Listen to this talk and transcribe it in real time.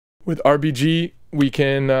With RBG, we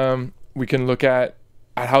can look at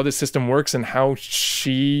how the system works and how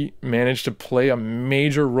she managed to play a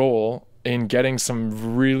major role in getting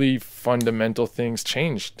some really fundamental things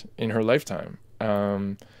changed in her lifetime,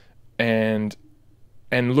 and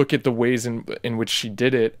look at the ways in which she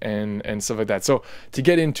did it and stuff like that. So to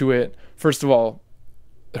get into it, first of all,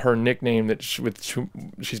 her nickname that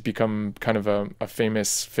she's become kind of a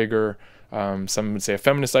famous figure. Some would say a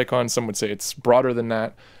feminist icon. Some would say it's broader than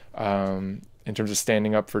that, in terms of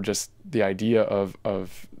standing up for just the idea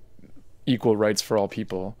of equal rights for all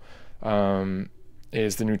people.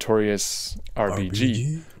 Is the Notorious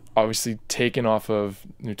RBG. Obviously taken off of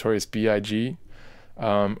Notorious B.I.G.,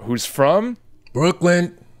 who's from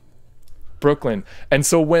Brooklyn. And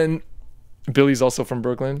so when Billy's also from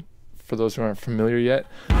Brooklyn, for those who aren't familiar yet,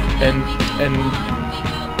 and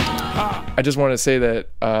I just want to say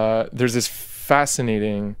that there's this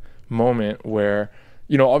fascinating moment where,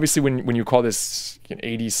 you know, obviously when you call this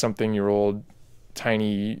 80-something-year-old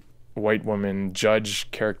tiny white woman judge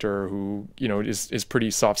character who, you know, is pretty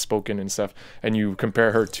soft-spoken and stuff, and you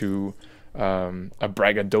compare her to a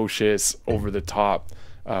braggadocious, over-the-top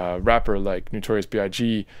rapper like Notorious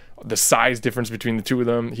B.I.G., the size difference between the two of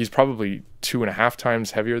them, he's probably 2.5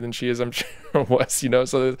 times heavier than she is, I'm sure, was, you know.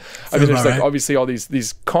 So I mean, there's like obviously all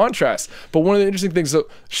these contrasts. But one of the interesting things, so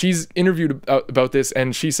she's interviewed about this,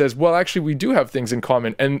 and she says, well, actually we do have things in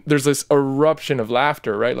common. And there's this eruption of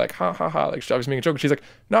laughter, right? Like, ha ha ha, like I was making a joke. She's like,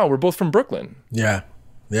 no, we're both from Brooklyn. Yeah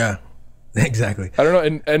Exactly. I don't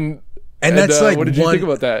know. And that's like, what did you think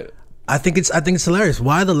about that? I think it's hilarious.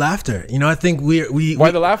 Why the laughter? You know, I think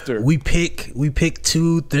why the laughter? We pick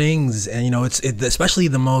two things, and you know, it's especially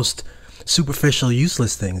the most superficial,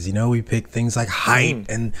 useless things. You know, we pick things like height,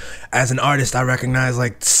 and as an artist, I recognize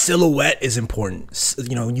like silhouette is important.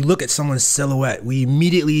 You know, when you look at someone's silhouette, we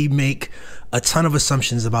immediately make a ton of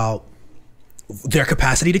assumptions about their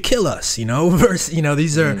capacity to kill us. You know, versus, you know,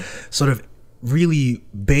 these are sort of really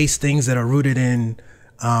base things that are rooted in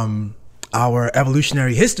our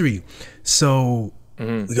evolutionary history. So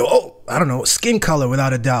we go, oh, I don't know, skin color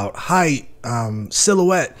without a doubt, height,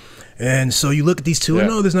 silhouette. And so you look at these two and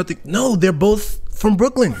no, there's nothing. No, they're both from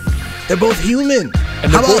Brooklyn. They're both human.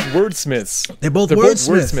 And they're both wordsmiths. They're both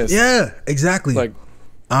wordsmiths. Yeah, exactly. Like,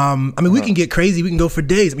 I mean, we can get crazy. We can go for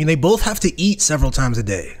days. I mean, they both have to eat several times a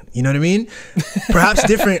day. You know what I mean? Perhaps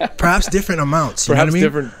different amounts. You know what I mean?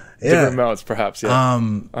 different amounts, perhaps.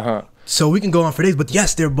 Yeah. So we can go on for days, but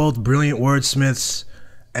yes, they're both brilliant wordsmiths,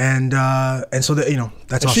 and so that, you know,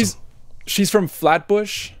 that's awesome. She's from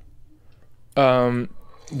Flatbush.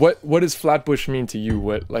 What does Flatbush mean to you?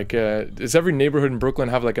 What, like, does every neighborhood in Brooklyn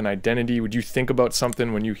have like an identity? Would you think about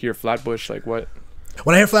something when you hear Flatbush? Like what?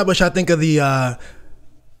 When I hear Flatbush, I think of the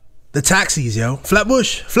taxis, yo.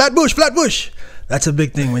 Flatbush. That's a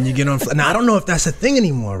big thing when you get on. Now I don't know if that's a thing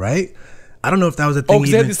anymore, right? I don't know if that was a thing. Oh,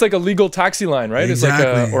 because it's like a legal taxi line, right? Exactly.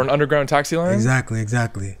 It's like or an underground taxi line. Exactly.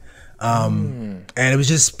 And it was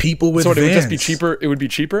just people with vans. So it would just be cheaper. It would be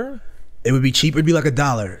cheaper. It would be cheaper. It'd be like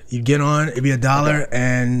 $1. You'd get on. It'd be $1,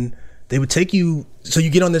 and they would take you. So you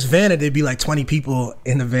get on this van, and there'd be like 20 people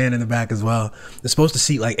in the van in the back as well. They're supposed to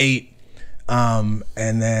seat like 8. And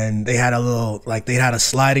then they had a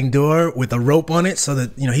sliding door with a rope on it, so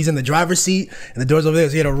that, you know, he's in the driver's seat and the door's over there.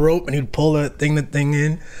 So he had a rope, and he'd pull the thing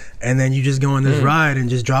in, and then you just go on this ride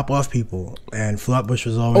and just drop off people. And Flatbush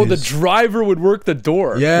was always. Oh, the driver would work the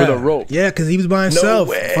door with a rope. Yeah, because he was by himself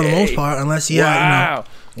for the most part, unless he had, you know.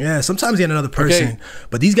 Yeah, sometimes he had another person,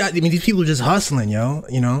 but these guys, I mean, these people are just hustling, yo.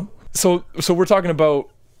 You know. So we're talking about,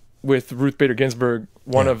 with Ruth Bader Ginsburg,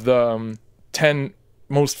 one of the 10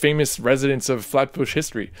 most famous residents of Flatbush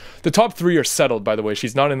history. The top 3 are settled, by the way.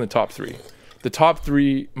 She's not in the top 3. The top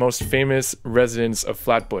 3 most famous residents of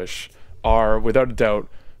Flatbush are, without a doubt,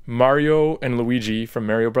 Mario and Luigi from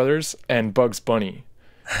Mario Brothers and Bugs Bunny.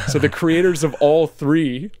 So the creators of all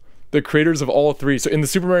three. So in the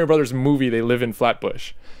Super Mario Brothers movie, they live in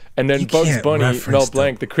Flatbush. And then Bugs Bunny, Mel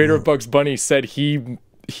Blanc, the creator of Bugs Bunny, said he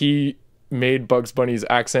made Bugs Bunny's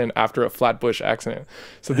accent after a Flatbush accent.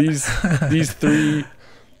 So these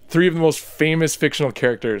three of the most famous fictional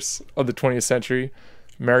characters of the 20th century,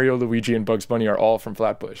 Mario, Luigi, and Bugs Bunny, are all from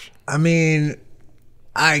Flatbush. I mean,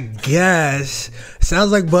 I guess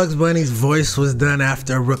sounds like Bugs Bunny's voice was done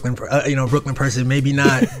after a Brooklyn person. Maybe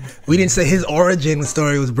not. We didn't say his origin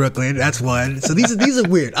story was Brooklyn. That's one. So these are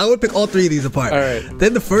weird. I would pick all 3 of these apart. All right.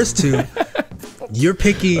 Then the first 2, you're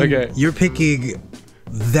picking. Okay. You're picking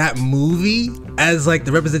that movie as like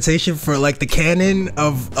the representation for like the canon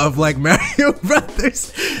of like Mario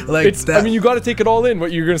Brothers. Like it's, I mean, you got to take it all in.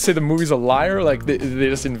 What, you're gonna say the movie's a liar? Like they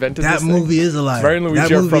just invented that this movie thing? is a liar. Mario and Luigi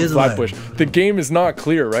That are movie from is a liar. Flatbush. The game is not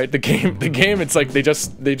clear, right? The game. It's like the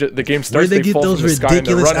game starts. Where they get fall those from the sky and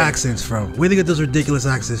they're ridiculous running. accents from? Where they get those ridiculous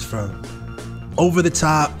accents from? Over the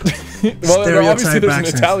top. Well, obviously stereotype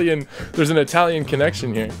accents. there's an Italian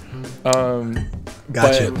connection here.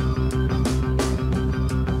 Gotcha. But